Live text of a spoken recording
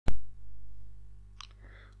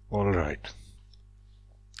All right.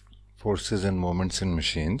 Forces and moments in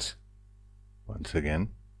machines. Once again.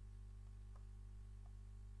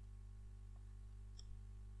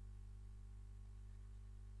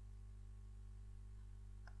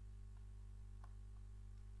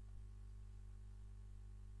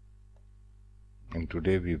 And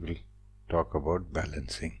today we will talk about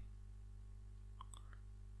balancing.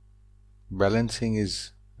 Balancing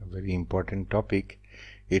is a very important topic.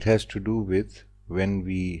 It has to do with when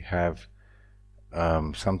we have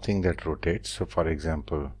something that rotates. So for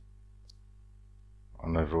example,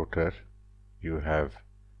 on a rotor you have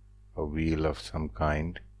a wheel of some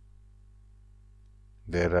kind.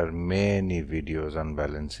 There are many videos on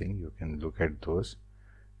balancing, you can look at those,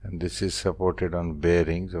 and this is supported on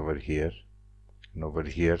bearings over here and over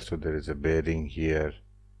here. So there is a bearing here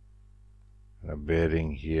and a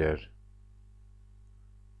bearing here,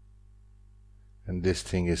 and this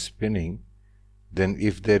thing is spinning. Then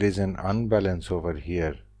if there is an unbalance over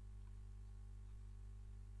here,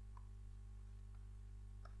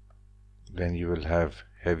 then you will have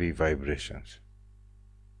heavy vibrations.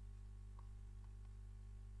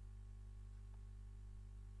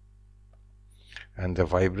 And the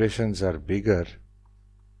vibrations are bigger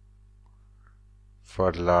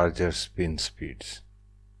for larger spin speeds.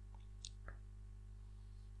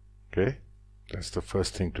 Okay, that's the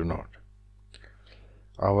first thing to note.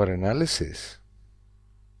 Our analysis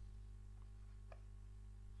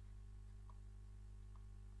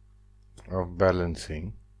of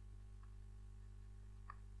balancing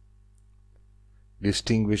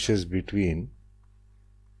distinguishes between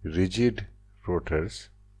rigid rotors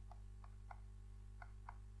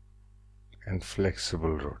and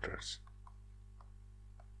flexible rotors.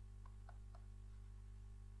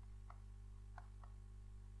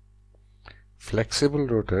 Flexible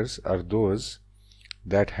rotors are those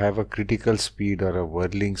that have a critical speed or a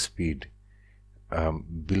whirling speed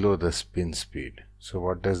below the spin speed. So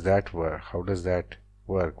what does that work? How does that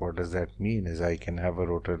work? What does that mean is I can have a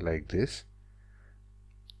rotor like this,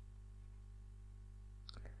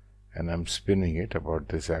 and I'm spinning it about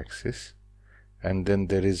this axis, and then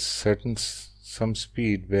there is some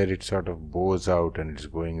speed where it sort of bows out and it's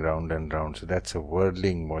going round and round. So that's a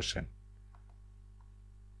whirling motion.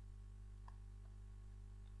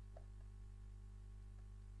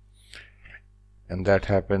 And that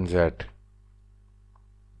happens at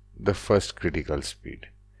the first critical speed.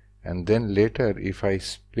 And then later, if I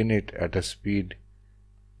spin it at a speed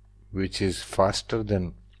which is faster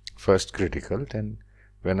than first critical, then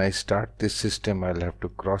when I start this system, I'll have to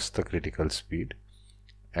cross the critical speed,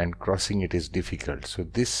 and crossing it is difficult. So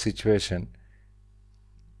this situation,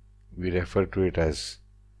 we refer to it as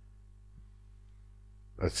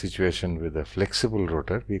a situation with a flexible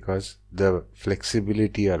rotor, because the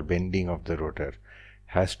flexibility or bending of the rotor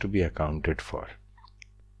has to be accounted for.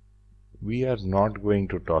 We are not going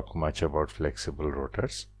to talk much about flexible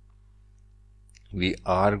rotors. We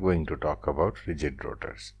are going to talk about rigid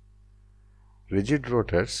rotors. Rigid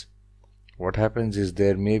rotors, what happens is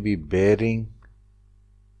there may be bearing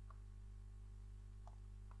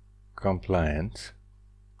compliance,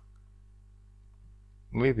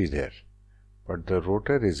 may be there, but the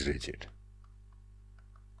rotor is rigid.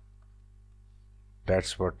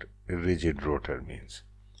 That's what a rigid rotor means.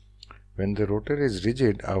 When the rotor is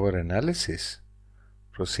rigid, our analysis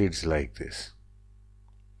proceeds like this.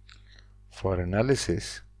 For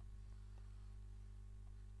analysis,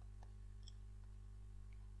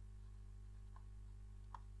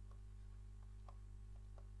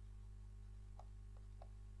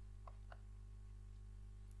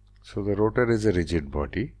 so the rotor is a rigid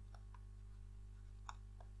body.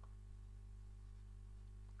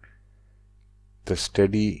 The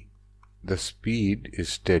speed is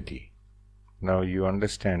steady. Now you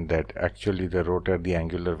understand that actually the rotor, the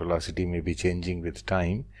angular velocity may be changing with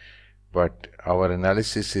time, but our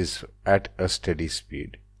analysis is at a steady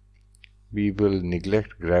speed. We will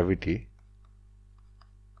neglect gravity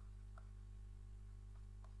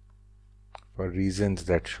for reasons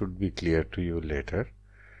that should be clear to you later.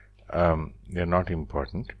 They're not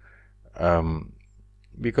important,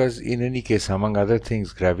 because in any case, among other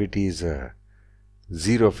things, gravity is a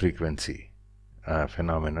zero frequency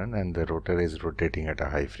phenomenon, and the rotor is rotating at a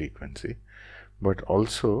high frequency. But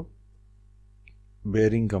also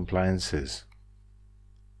bearing compliances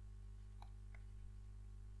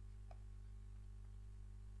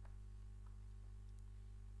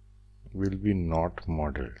will be not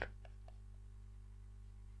modeled.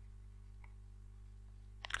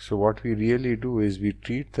 So what we really do is we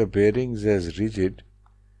treat the bearings as rigid,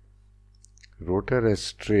 rotor as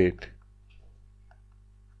straight,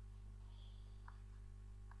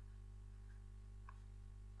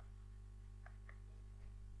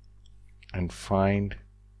 and find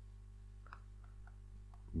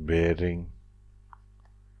bearing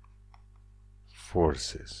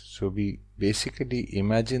forces. So we basically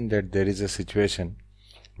imagine that there is a situation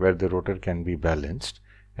where the rotor can be balanced,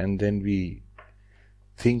 and then we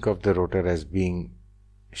think of the rotor as being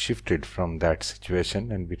shifted from that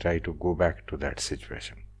situation, and we try to go back to that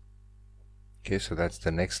situation. Okay, so that's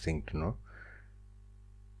the next thing to know.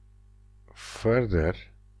 Further,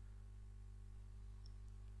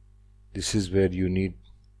 this is where you need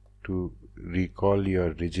to recall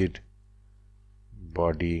your rigid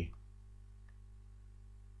body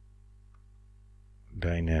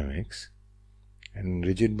dynamics. And in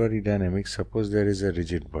rigid body dynamics, suppose there is a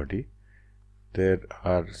rigid body, there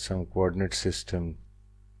are some coordinate system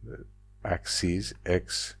axes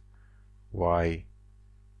x, y,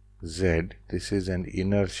 z. This is an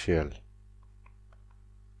inertial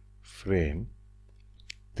frame.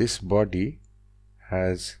 This body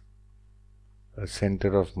has a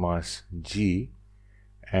center of mass g,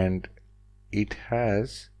 and it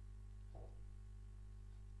has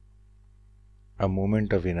a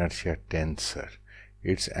moment of inertia tensor.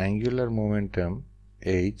 Its angular momentum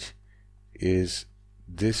h is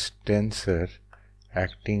this tensor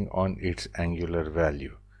acting on its angular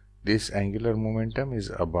value. This angular momentum is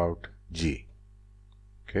about g.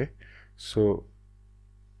 Okay, so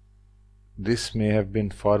this may have been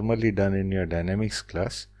formally done in your dynamics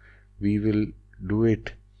class. We will do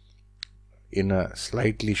it in a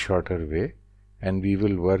slightly shorter way, and we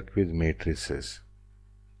will work with matrices.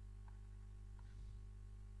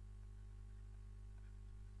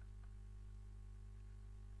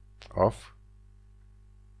 Of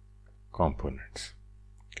components.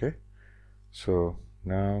 Okay, so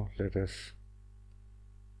now let us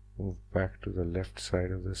move back to the left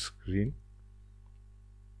side of the screen.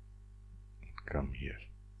 Come here.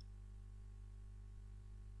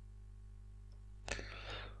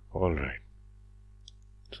 All right,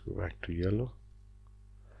 let's go back to yellow.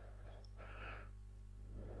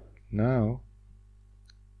 Now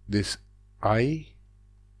this ICM,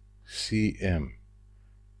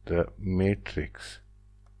 the matrix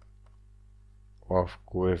of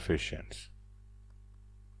coefficients,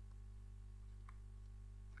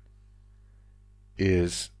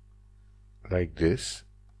 is like this: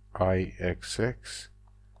 IXX,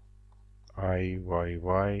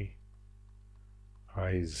 IYY,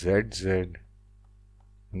 IZZ,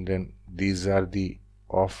 and then these are the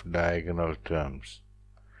off diagonal terms.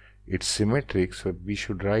 It's symmetric, so we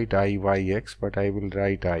should write IYX, but I will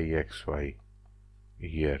write IXY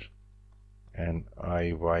here, and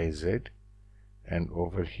IYZ, and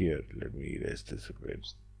over here, let me erase this a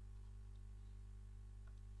bit.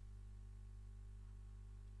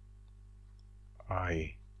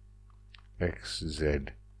 IXZ,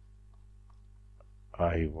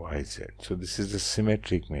 IYZ. So this is the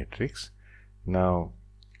symmetric matrix. Now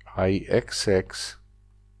IXX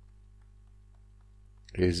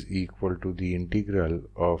is equal to the integral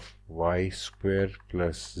of y square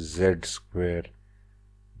plus z square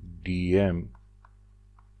dm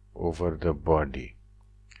over the body.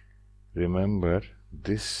 Remember,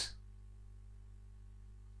 this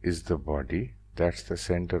is the body, that's the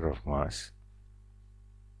center of mass.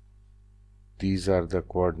 These are the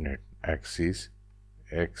coordinate axes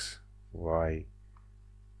x, y,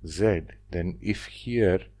 z. Then if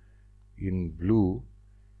here in blue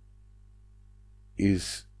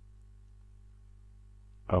is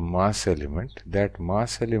a mass element, that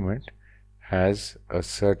mass element has a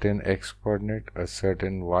certain x coordinate, a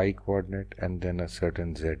certain y coordinate, and then a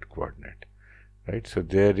certain z coordinate, right? So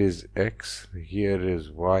there is x, here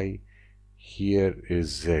is y, here is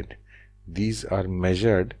z. These are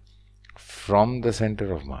measured from the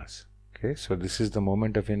center of mass. Okay, so this is the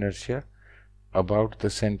moment of inertia about the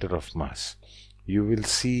center of mass. You will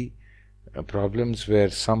see problems where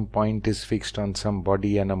some point is fixed on some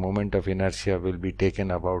body and a moment of inertia will be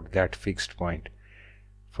taken about that fixed point.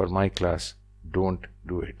 For my class, don't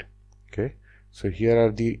do it. Okay, so here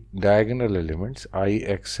are the diagonal elements.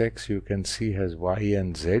 IXX you can see has y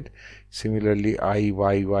and z. Similarly,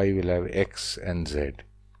 IYY will have x and z.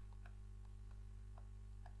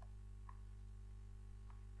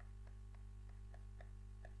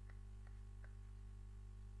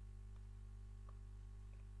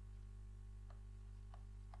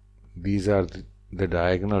 These are the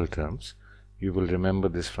diagonal terms. You will remember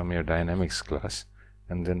this from your dynamics class.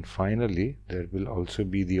 And then finally, there will also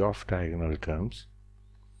be the off-diagonal terms.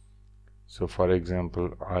 So for example,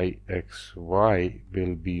 IXY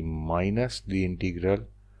will be minus the integral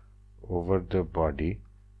over the body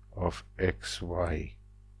of XY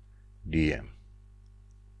dm,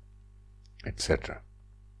 etc.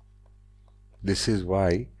 This is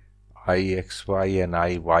why Ixy and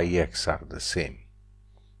Iyx are the same.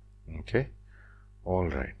 Okay,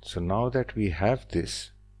 alright. So now that we have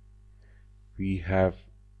this, we have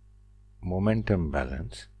momentum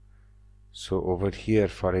balance. So over here,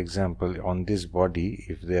 for example, on this body,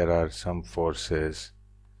 if there are some forces,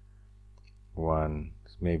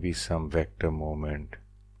 maybe some vector moment,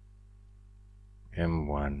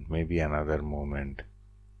 m1, maybe another moment,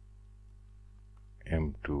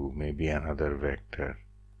 m2, maybe another vector,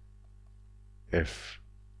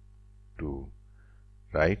 f2,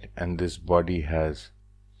 right? And this body has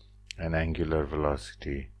an angular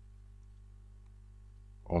velocity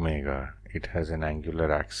omega, it has an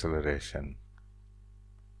angular acceleration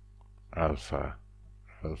alpha.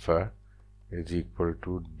 Alpha is equal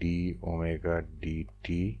to d omega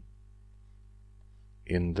dt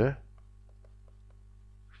in the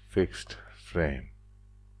fixed frame.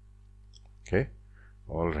 Okay,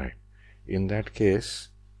 alright. In that case,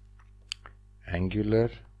 angular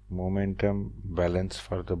momentum balance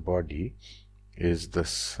for the body is the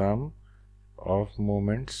sum of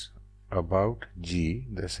moments about g,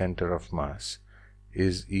 the center of mass,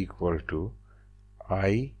 is equal to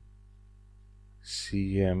I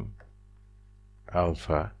Cm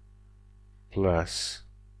alpha plus,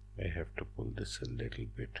 I have to pull this a little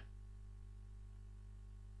bit,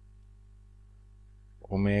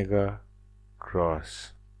 omega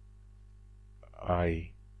cross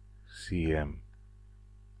I Cm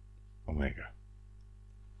omega,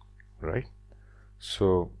 right?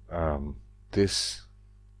 So this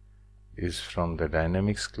is from the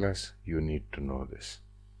dynamics class. You need to know this.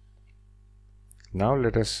 Now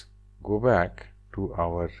let us go back to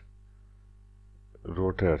our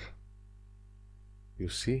rotor. You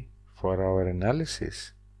see, for our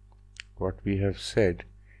analysis, what we have said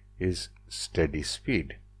is steady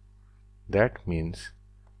speed. That means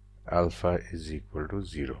alpha is equal to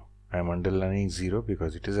 0. I am underlining 0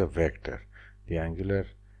 because it is a vector. The angular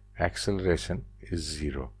acceleration is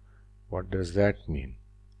 0. What does that mean?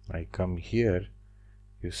 I come here,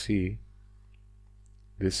 you see,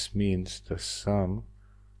 this means the sum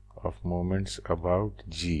of moments about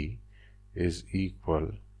g is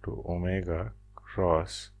equal to omega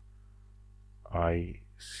cross I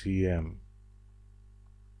Cm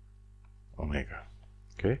omega.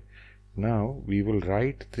 Okay, now we will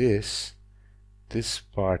write this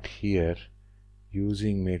part here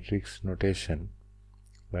using matrix notation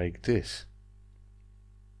like this.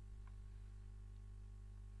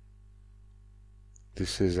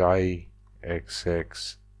 This is I,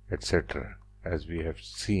 xx, etc. as we have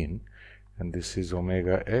seen, and this is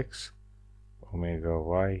omega x, omega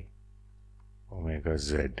y, omega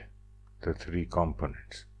z, the three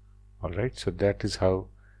components. Alright, so that is how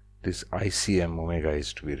this ICM omega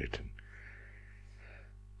is to be written.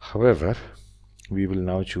 However, we will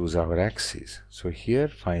now choose our axis. So here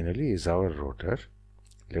finally is our rotor.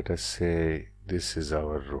 Let us say this is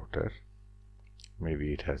our rotor.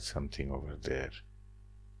 Maybe it has something over there.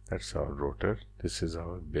 That's our rotor. This is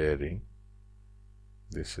our bearing.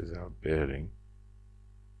 This is our bearing.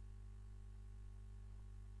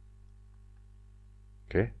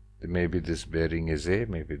 Okay, maybe this bearing is A,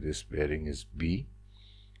 maybe this bearing is B.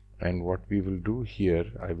 And what we will do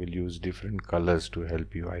here, I will use different colors to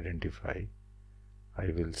help you identify. I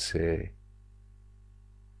will say,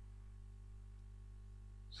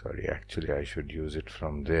 sorry, actually I should use it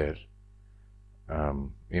from there.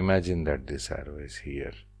 Imagine that this arrow is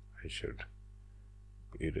here. I should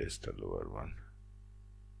erase the lower one.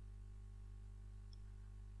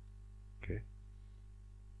 Okay.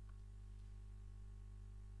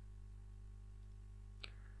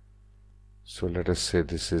 So let us say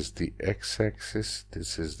this is the x-axis,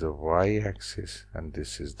 this is the y-axis, and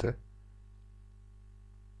this is the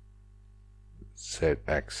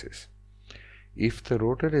z-axis. If the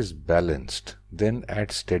rotor is balanced, then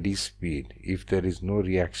at steady speed, if there is no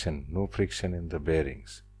reaction, no friction in the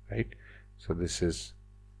bearings, right? So this is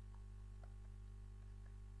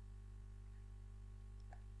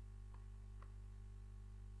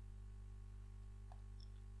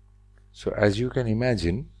so as you can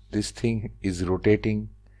imagine, this thing is rotating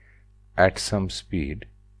at some speed,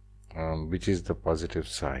 which is the positive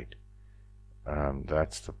side.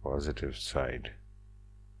 That's the positive side.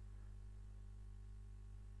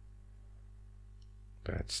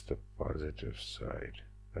 That's the positive side.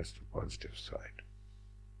 That's the positive side.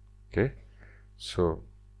 Okay, so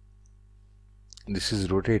this is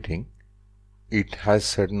rotating. It has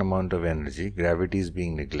certain amount of energy. Gravity is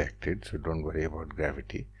being neglected, so don't worry about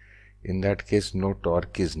gravity. In that case, no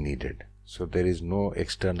torque is needed. So there is no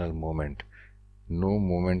external moment, no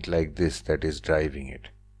moment like this that is driving it.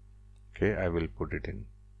 Okay, I will put it in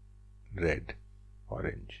red,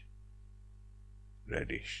 orange,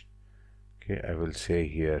 reddish. Okay, I will say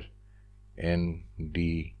here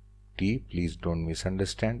NDT. Please don't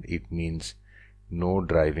misunderstand, it means no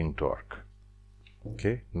driving torque.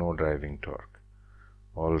 Okay, no driving torque.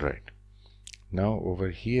 All right, now over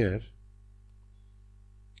here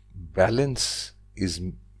balance is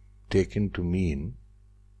taken to mean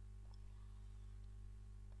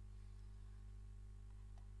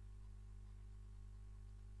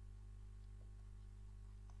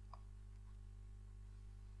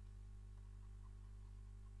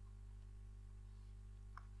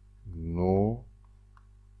no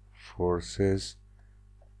forces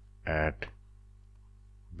at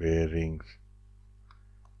bearings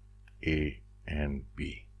A and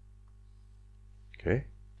B. Okay,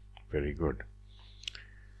 very good.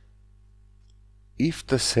 If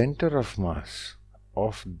the center of mass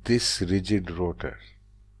of this rigid rotor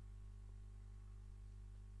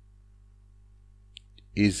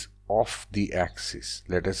is off the axis,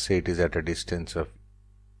 let us say it is at a distance of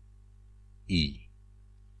E.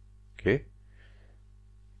 Okay,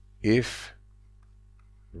 if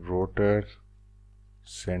rotor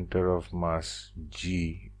center of mass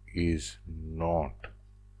G is not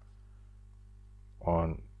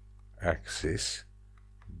on axis,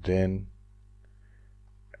 then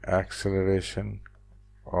acceleration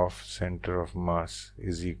of center of mass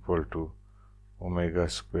is equal to omega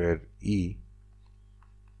square E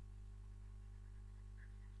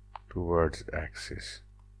towards axis,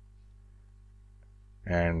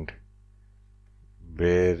 and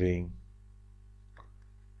bearing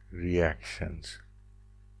reactions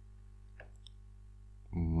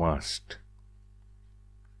must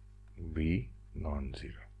be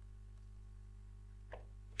non-zero.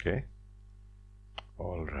 Okay,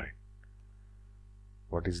 all right.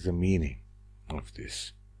 What is the meaning of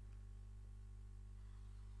this?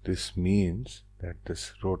 This means that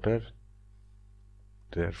this rotor,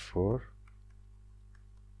 therefore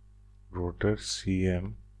rotor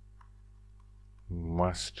CM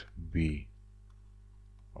must be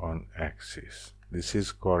on axis. This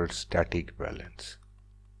is called static balance.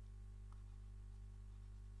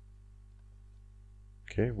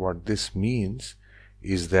 Okay, what this means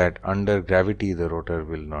is that under gravity the rotor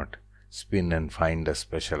will not spin and find a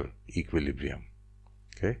special equilibrium.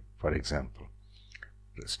 Okay, for example,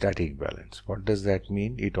 static balance. What does that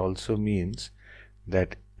mean? It also means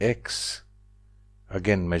that x,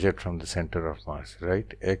 again measured from the center of mass,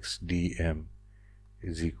 right? X dm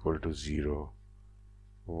is equal to 0,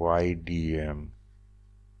 y dm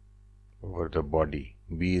over the body,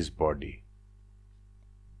 B is body,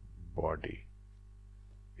 body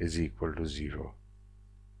is equal to 0,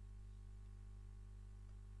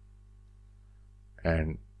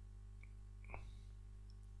 and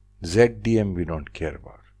z dm we don't care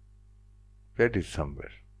about. That is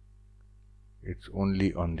somewhere. It's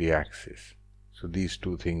only on the axis. So these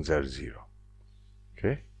two things are 0.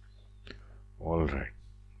 Okay? All right.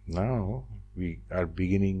 Now we are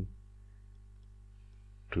beginning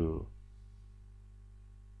to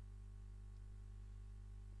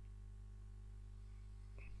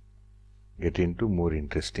get into more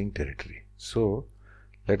interesting territory. So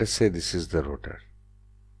let us say this is the rotor.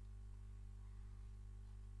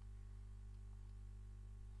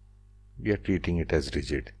 We are treating it as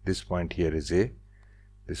rigid. This point here is A,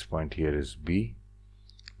 this point here is B.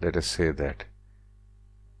 Let us say that,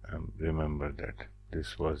 remember that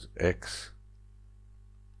this was X,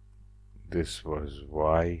 this was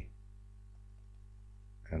Y,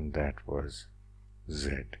 and that was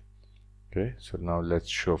Z. Okay, so now let's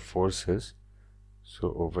show forces.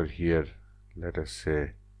 So over here, let us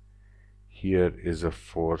say here is a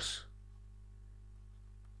force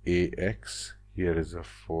AX, here is a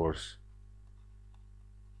force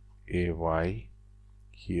AY,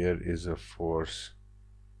 here is a force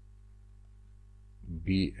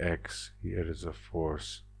BX, here is a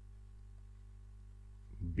force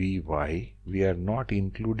BY. We are not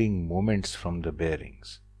including moments from the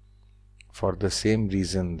bearings for the same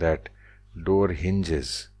reason that door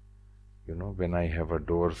hinges. You know, when I have a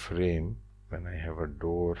door frame, when I have a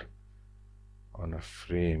door on a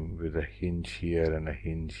frame with a hinge here and a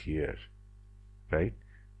hinge here, right?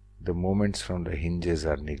 The moments from the hinges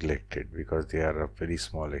are neglected because they are of very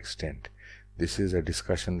small extent. This is a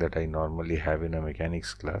discussion that I normally have in a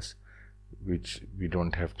mechanics class, which we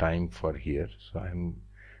don't have time for here. So I'm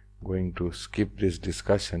going to skip this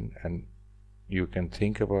discussion, and you can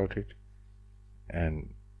think about it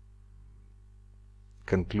and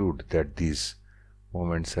conclude that these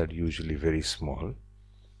moments are usually very small.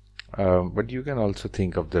 But you can also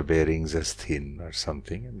think of the bearings as thin or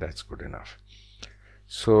something, and that's good enough.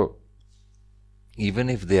 So even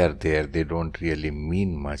if they are there, they don't really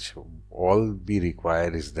mean much. All we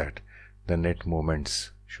require is that the net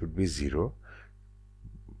moments should be zero.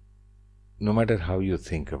 No matter how you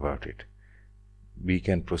think about it, we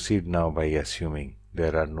can proceed now by assuming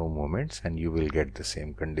there are no moments, and you will get the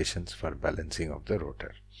same conditions for balancing of the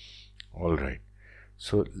rotor. Alright,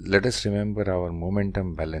 so let us remember our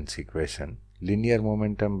momentum balance equation. Linear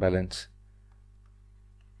momentum balance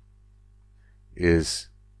is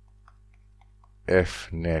F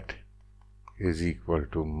net is equal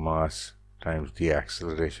to mass times the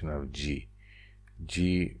acceleration of g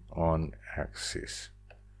on axis.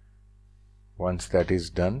 Once that is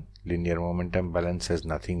done, linear momentum balance has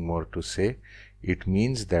nothing more to say. It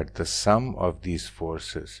means that the sum of these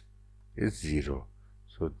forces is zero.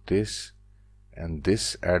 So this and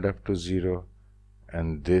this add up to zero,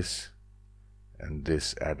 and this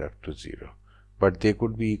add up to zero. But they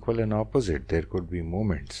could be equal and opposite. There could be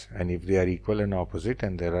moments, and if they are equal and opposite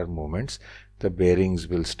and there are moments, the bearings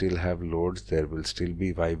will still have loads, there will still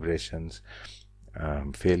be vibrations.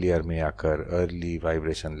 Failure may occur, early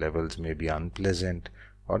vibration levels may be unpleasant,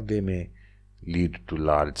 or they may lead to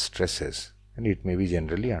large stresses, and it may be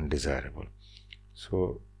generally undesirable.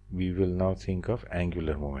 So we will now think of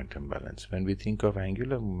angular momentum balance. When we think of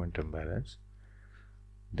angular momentum balance,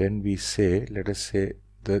 then we say, let us say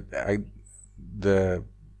that the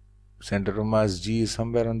center of mass g is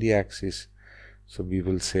somewhere on the axis. So we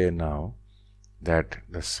will say now that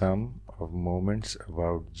the sum of moments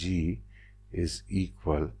about g is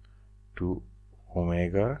equal to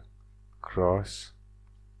omega cross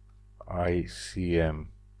ICM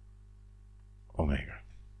omega.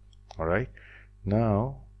 Alright,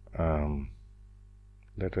 now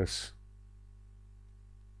let us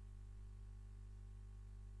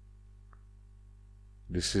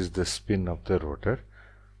this is the spin of the rotor.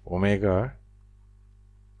 Omega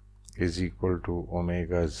is equal to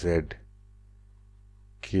omega z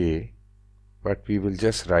k, but we will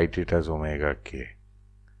just write it as omega k,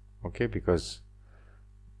 okay, because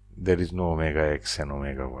there is no omega x and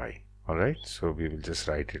omega y. Alright, so we will just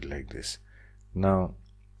write it like this. Now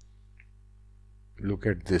look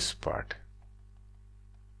at this part.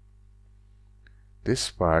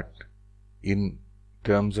 This part in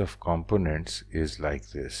terms of components is like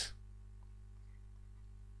this: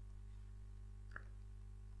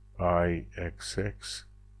 Ixx,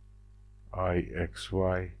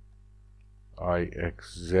 Ixy,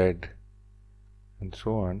 Ixz, and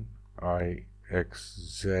so on.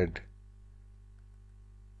 Ixz,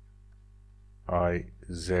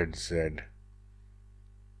 Izz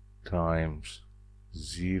times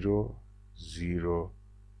 0, 0,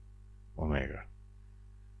 omega.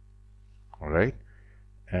 Alright,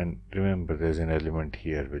 and remember there's an element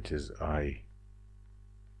here which is I,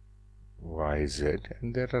 Y, Z,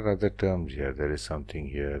 and there are other terms here. There is something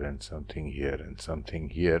here and something here and something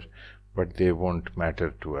here, but they won't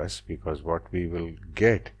matter to us, because what we will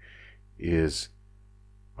get is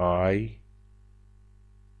I,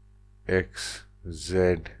 X,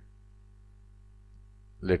 Z.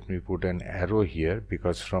 Let me put an arrow here,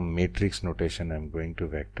 because from matrix notation I'm going to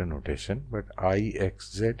vector notation, but I,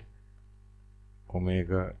 X, Z,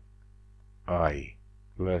 omega I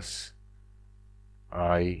plus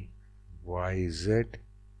I, Y, Z,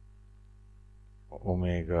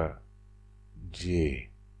 omega j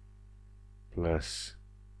plus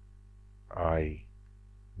I,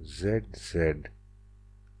 Z, Z,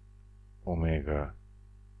 omega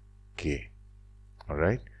k.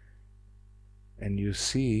 Alright, and you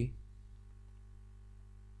see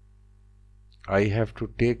I have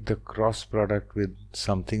to take the cross product with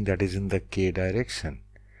something that is in the k direction.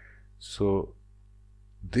 So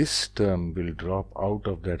this term will drop out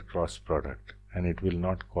of that cross product and it will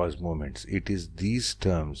not cause moments. It is these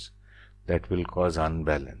terms that will cause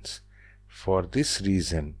unbalance. For this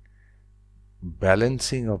reason,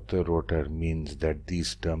 balancing of the rotor means that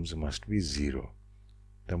these terms must be zero.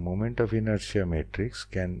 The moment of inertia matrix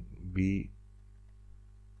can be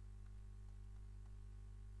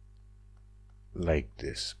like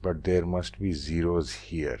this, but there must be zeros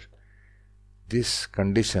here. This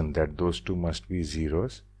condition that those two must be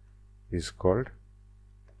zeros is called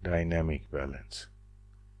dynamic balance.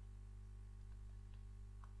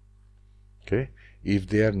 Okay, if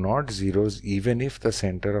they are not zeros, even if the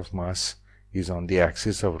center of mass is on the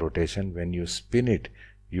axis of rotation, when you spin it,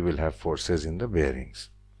 you will have forces in the bearings.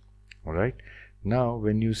 Alright, now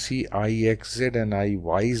when you see Ixz and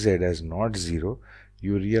Iyz as not zero,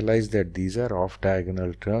 you realize that these are off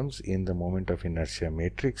diagonal terms in the moment of inertia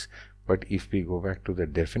matrix, But if we go back to the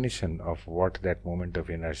definition of what that moment of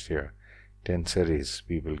inertia tensor is,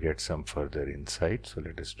 we will get some further insight. So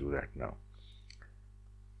let us do that now.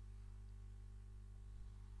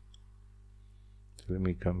 So let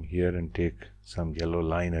me come here and take some yellow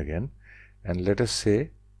line again, and let us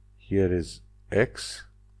say here is x,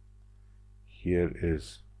 here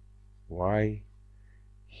is y,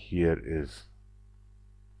 here is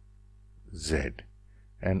z,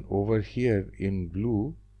 and over here in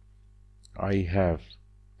blue I have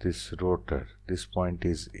this rotor. This point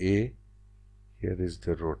is A, here is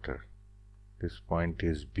the rotor, this point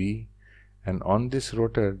is B, and on this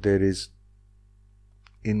rotor there is,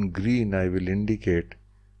 in green I will indicate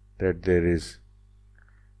that there is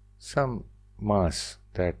some mass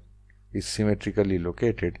that is symmetrically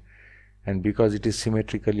located, and because it is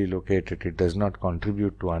symmetrically located it does not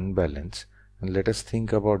contribute to unbalance. And let us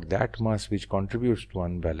think about that mass which contributes to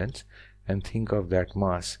unbalance, and think of that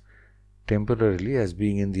mass temporarily as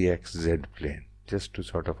being in the xz plane, just to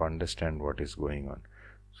sort of understand what is going on.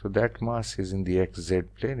 So that mass is in the xz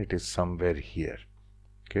plane, it is somewhere here.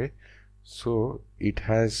 Okay, so it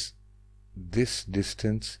has this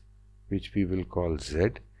distance which we will call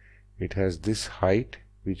z, it has this height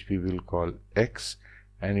which we will call x,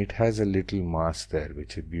 and it has a little mass there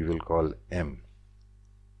which we will call m.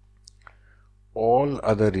 All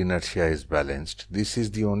other inertia is balanced. This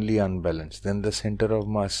is the only unbalanced. Then the center of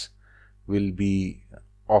mass will be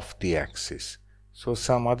off the axis. So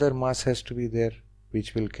some other mass has to be there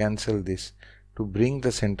which will cancel this to bring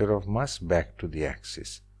the center of mass back to the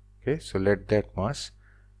axis. Okay, so let that mass,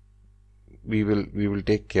 we will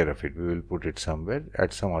take care of it. We will put it somewhere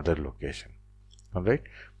at some other location. All right,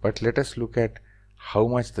 but let us look at how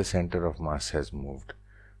much the center of mass has moved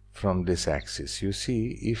from this axis. You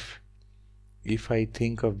see, if I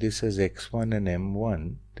think of this as x1 and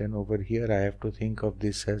m1, then over here I have to think of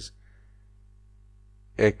this as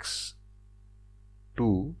x2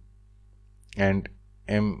 and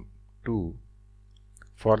m2.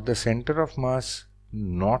 For the center of mass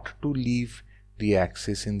not to leave the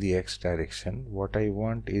axis in the x direction, what I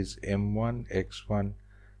want is m1 x1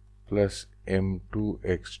 plus m2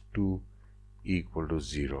 x2 equal to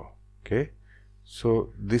 0. Okay,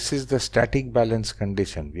 so this is the static balance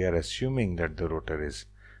condition. We are assuming that the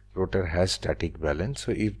rotor has static balance.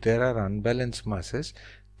 So if there are unbalanced masses,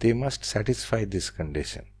 they must satisfy this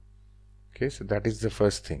condition. Okay, so that is the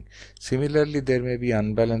first thing. Similarly, there may be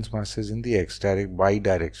unbalanced masses in the y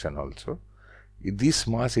direction also. This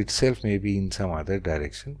mass itself may be in some other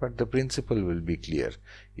direction, but the principle will be clear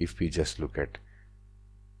if we just look at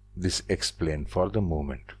this x plane for the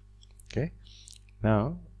moment. Okay,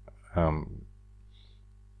 now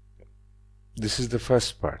this is the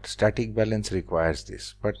first part. Static balance requires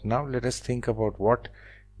this. But now let us think about what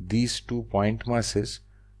these two point masses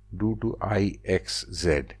do to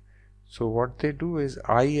Ixz. So what they do is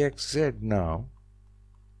Ixz now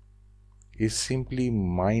is simply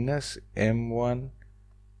minus m1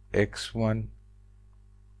 x1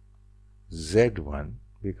 z1,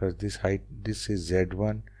 because this height, this is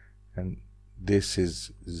z1 and this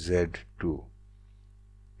is z2.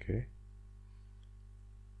 Okay,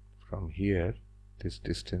 from here this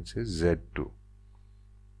distance is z2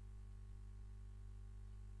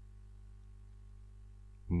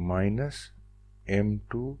 minus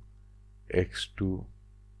m2 x2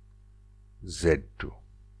 z2.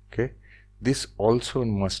 Okay, this also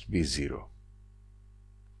must be 0.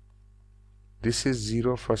 This is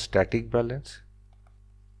 0 for static balance,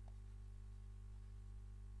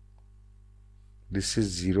 this is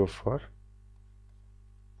 0 for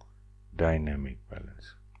dynamic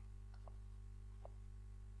balance.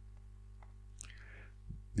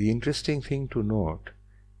 The interesting thing to note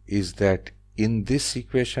is that in this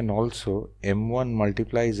equation also m1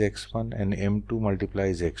 multiplies x1 and m2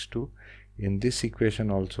 multiplies x2. In this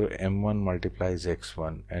equation also m1 multiplies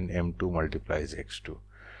x1 and m2 multiplies x2.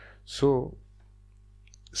 So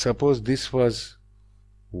suppose this was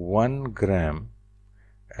 1 gram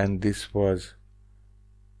and this was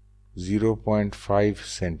 0.5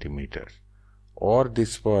 centimeter, or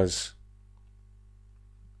this was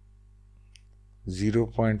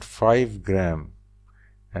 0.5 gram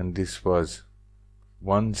and this was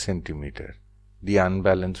 1 centimeter, the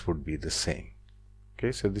unbalance would be the same.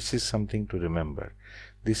 Okay, so this is something to remember.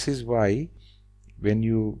 This is why when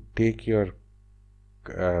you take your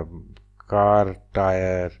car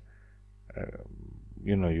tire,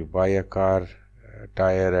 you buy a car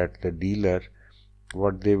tire at the dealer,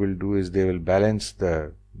 what they will do is they will balance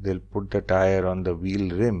they'll put the tire on the wheel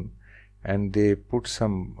rim and they put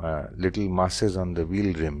some little masses on the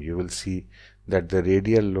wheel rim. You will see that the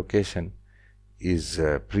radial location is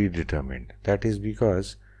predetermined. That is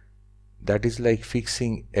because that is like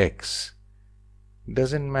fixing x.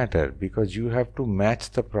 Doesn't matter because you have to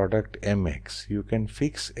match the product mx. You can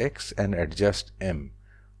fix x and adjust m,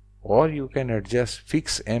 or you can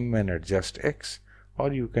fix m and adjust x,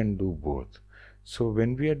 or you can do both. So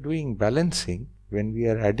when we are doing balancing, when we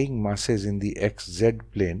are adding masses in the xz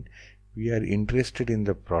plane, we are interested in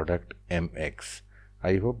the product mx.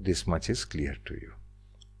 I hope this much is clear to you.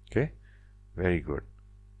 Okay, very good.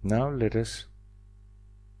 Now let us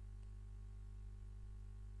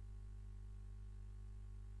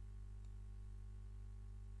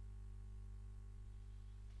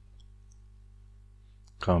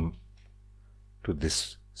come to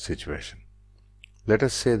this situation. Let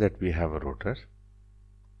us say that we have a rotor.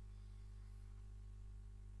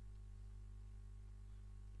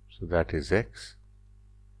 So that is x,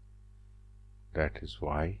 that is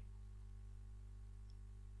y,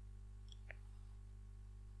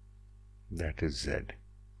 that is z.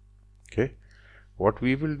 Okay, what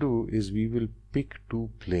we will do is we will pick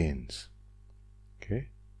two planes. Okay,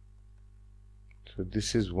 so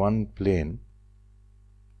this is one plane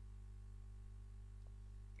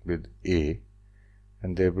with A,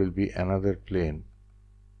 and there will be another plane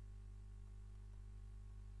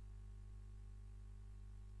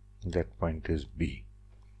that point is B.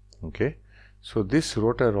 Okay, so this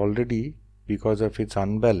rotor already, because of its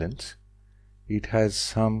unbalance, it has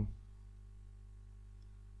some,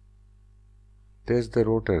 there's the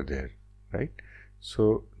rotor there, right?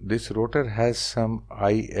 So this rotor has some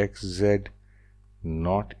Ixz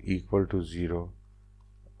not equal to 0,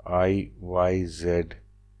 Iyz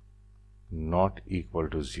not equal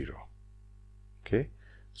to 0. Okay,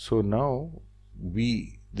 so now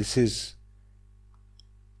this is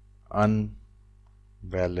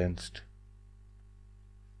unbalanced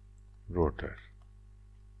rotor.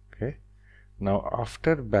 Okay, now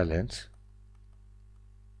after balance,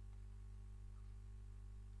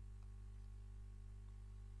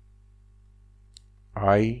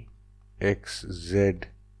 Ixz,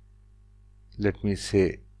 let me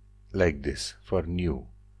say like this for nu,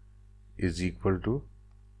 is equal to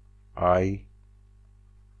Iyz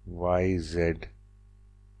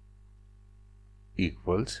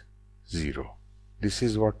equals 0. This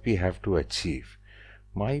is what we have to achieve.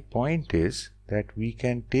 My point is that we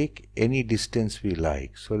can take any distance we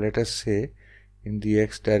like. So let us say in the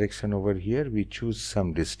x direction over here we choose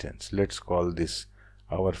some distance. Let's call this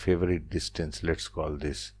our favorite distance. Let's call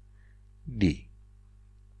this d.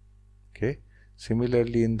 Okay,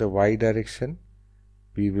 similarly in the y direction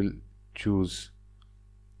we will choose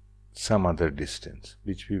some other distance,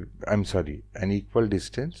 an equal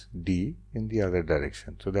distance d in the other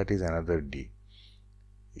direction, so that is another d.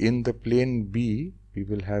 In the plane B we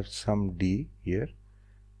will have some d here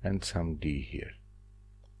and some d here.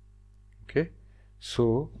 Okay,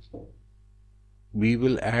 so we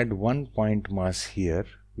will add one point mass here,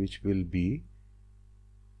 which will be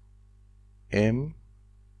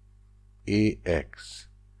max.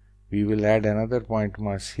 We will add another point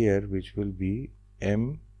mass here, which will be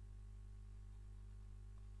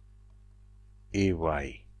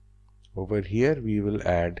may. Over here we will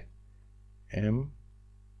add mbx,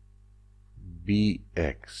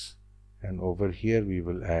 and over here we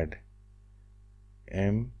will add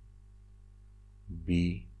mby.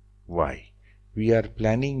 We are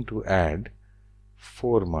planning to add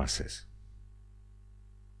 4 masses,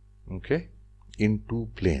 okay, in 2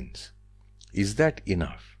 planes. Is that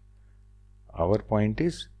enough? Our point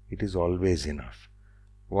is, it is always enough.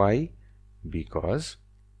 Why? Because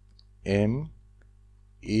maxd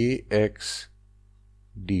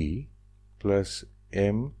plus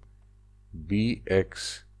mbxd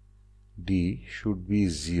should be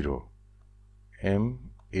 0.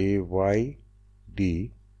 mayd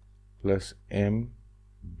plus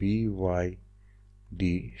mbyd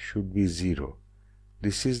should be 0.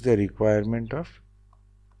 This is the requirement of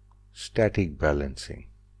static balancing.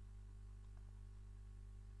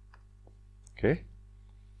 Okay,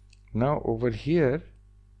 now over here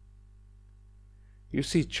you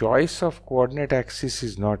see, choice of coordinate axis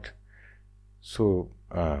is not so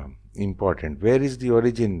important. Where is the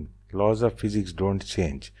origin? Laws of physics don't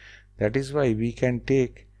change. That is why we can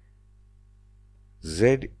take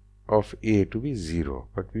z of a to be 0,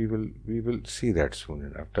 but we will see that soon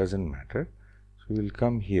enough. Doesn't matter. So we will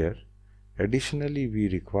come here. Additionally, we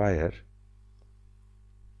require,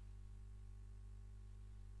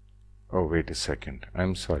 oh wait a second,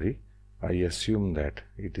 I'm sorry, I assume that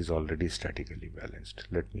it is already statically balanced.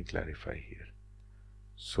 Let me clarify here.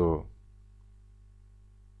 So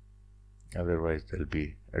otherwise there will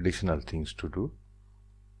be additional things to do.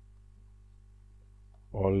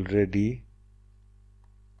 already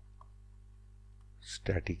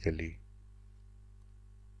statically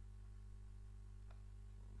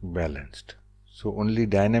balanced. So only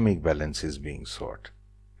dynamic balance is being sought.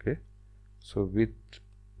 Okay. So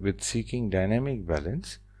with seeking dynamic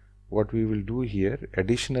balance, what we will do here,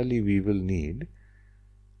 additionally we will need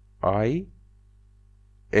I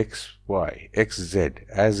x y x z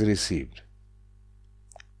as received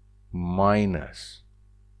minus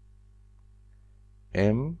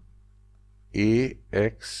m a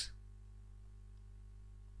x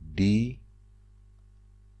d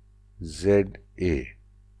z a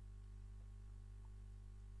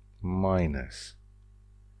minus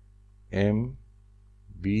m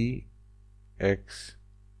b x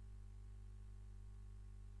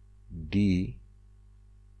d.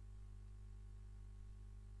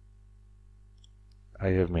 I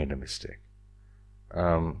have made a mistake.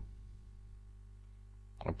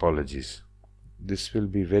 Apologies. This will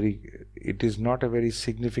be it is not a very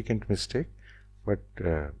significant mistake, but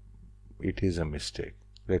it is a mistake.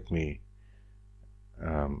 Let me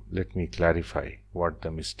clarify what the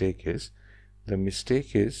mistake is. The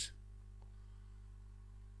mistake is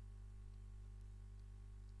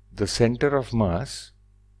the center of mass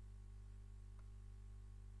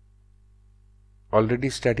already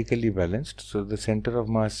statically balanced, so the center of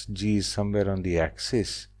mass G is somewhere on the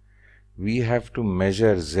axis. We have to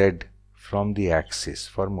measure Z from the axis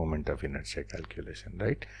for moment of inertia calculation,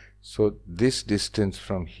 right? So this distance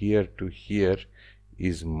from here to here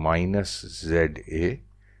is minus ZA,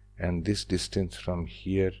 and this distance from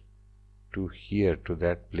here to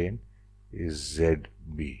that plane is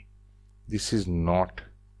ZB. This is not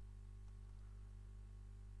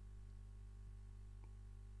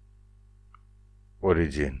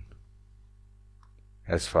origin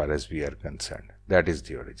as far as we are concerned. That is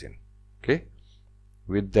the origin. Okay.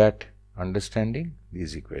 With that understanding,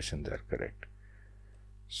 these equations are correct.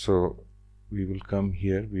 So we will come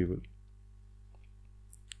here, we will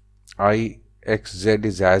Ixz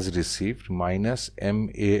is as received minus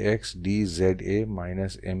max dza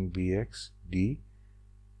minus mbx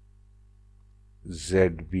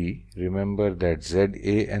dzb. Remember that za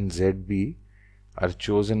and zb are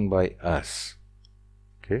chosen by us.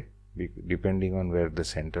 Okay, depending on where the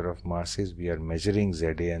center of mass is, we are measuring za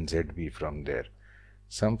and zb from there.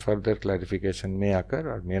 Some further clarification may occur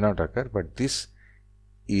or may not occur, but this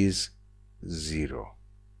is 0.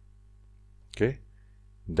 Okay,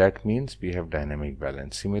 that means we have dynamic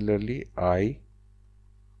balance. Similarly, Iyz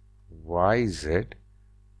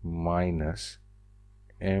minus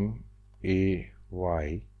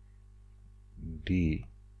may d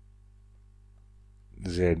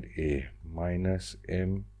za minus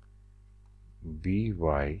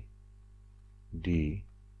mby d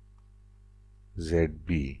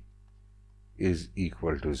zb is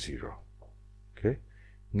equal to 0. Okay,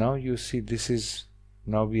 now you see this is,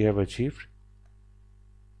 now we have achieved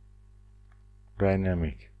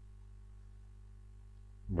dynamic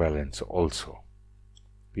balance also.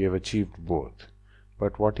 We have achieved both,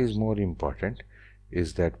 but what is more important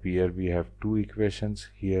is that here we have 2 equations,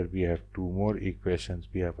 here we have 2 more equations,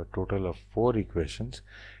 we have a total of 4 equations,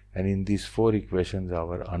 and in these 4 equations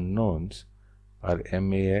our unknowns are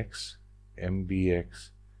max, mbx,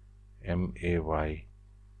 may,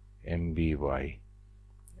 mby,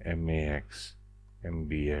 max,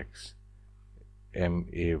 mbx,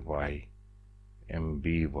 may,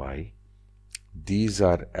 mby. These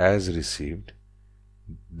are as received.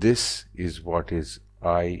 This is what is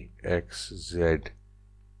Ixz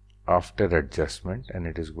after adjustment, and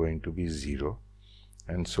it is going to be 0.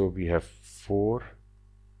 And so we have 4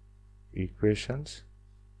 equations,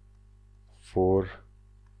 4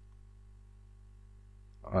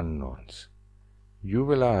 unknowns. You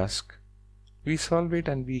will ask, we solve it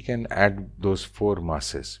and we can add those 4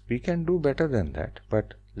 masses. We can do better than that,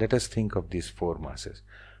 but let us think of these 4 masses.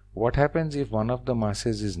 What happens if one of the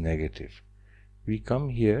masses is negative? We come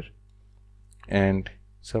here and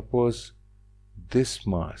suppose this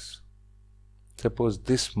mass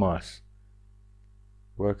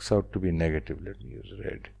works out to be negative. Let me use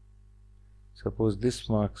red. Suppose this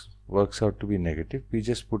mass works out to be negative, we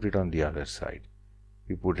just put it on the other side.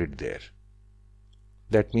 We put it there.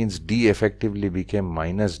 That means d effectively became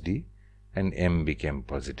minus d and m became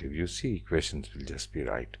positive. You see, equations will just be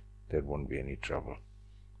right. There won't be any trouble.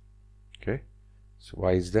 Okay. So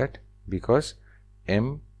why is that? Because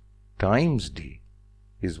m times d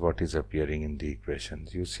is what is appearing in the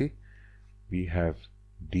equations. You see, we have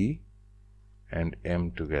d and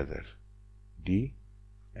m together, d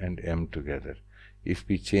and m together. If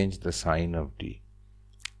we change the sign of d,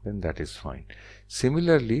 then that is fine.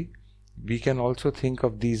 Similarly, We can also think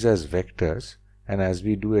of these as vectors, and as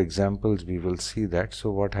we do examples we will see that.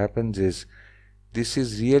 So what happens is, this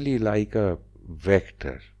is really like a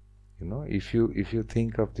vector. You know, if you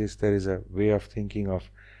think of this, there is a way of thinking of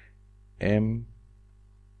m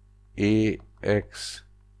a x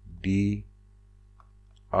d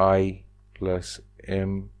I plus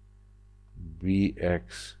m b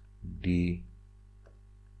x d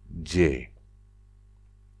j.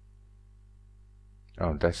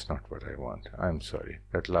 Oh, that's not what I want. I'm sorry.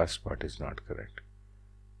 That last part is not correct.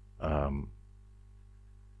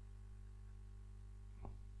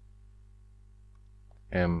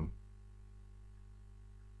 M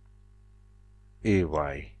A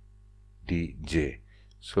Y D J.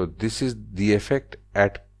 So this is the effect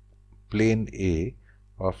at plane A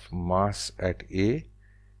of mass at A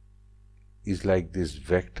is like this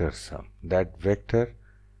vector sum. That vector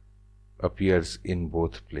appears in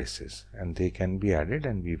both places, and they can be added,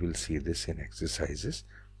 and we will see this in exercises,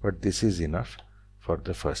 but this is enough for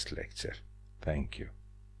the first lecture. Thank you.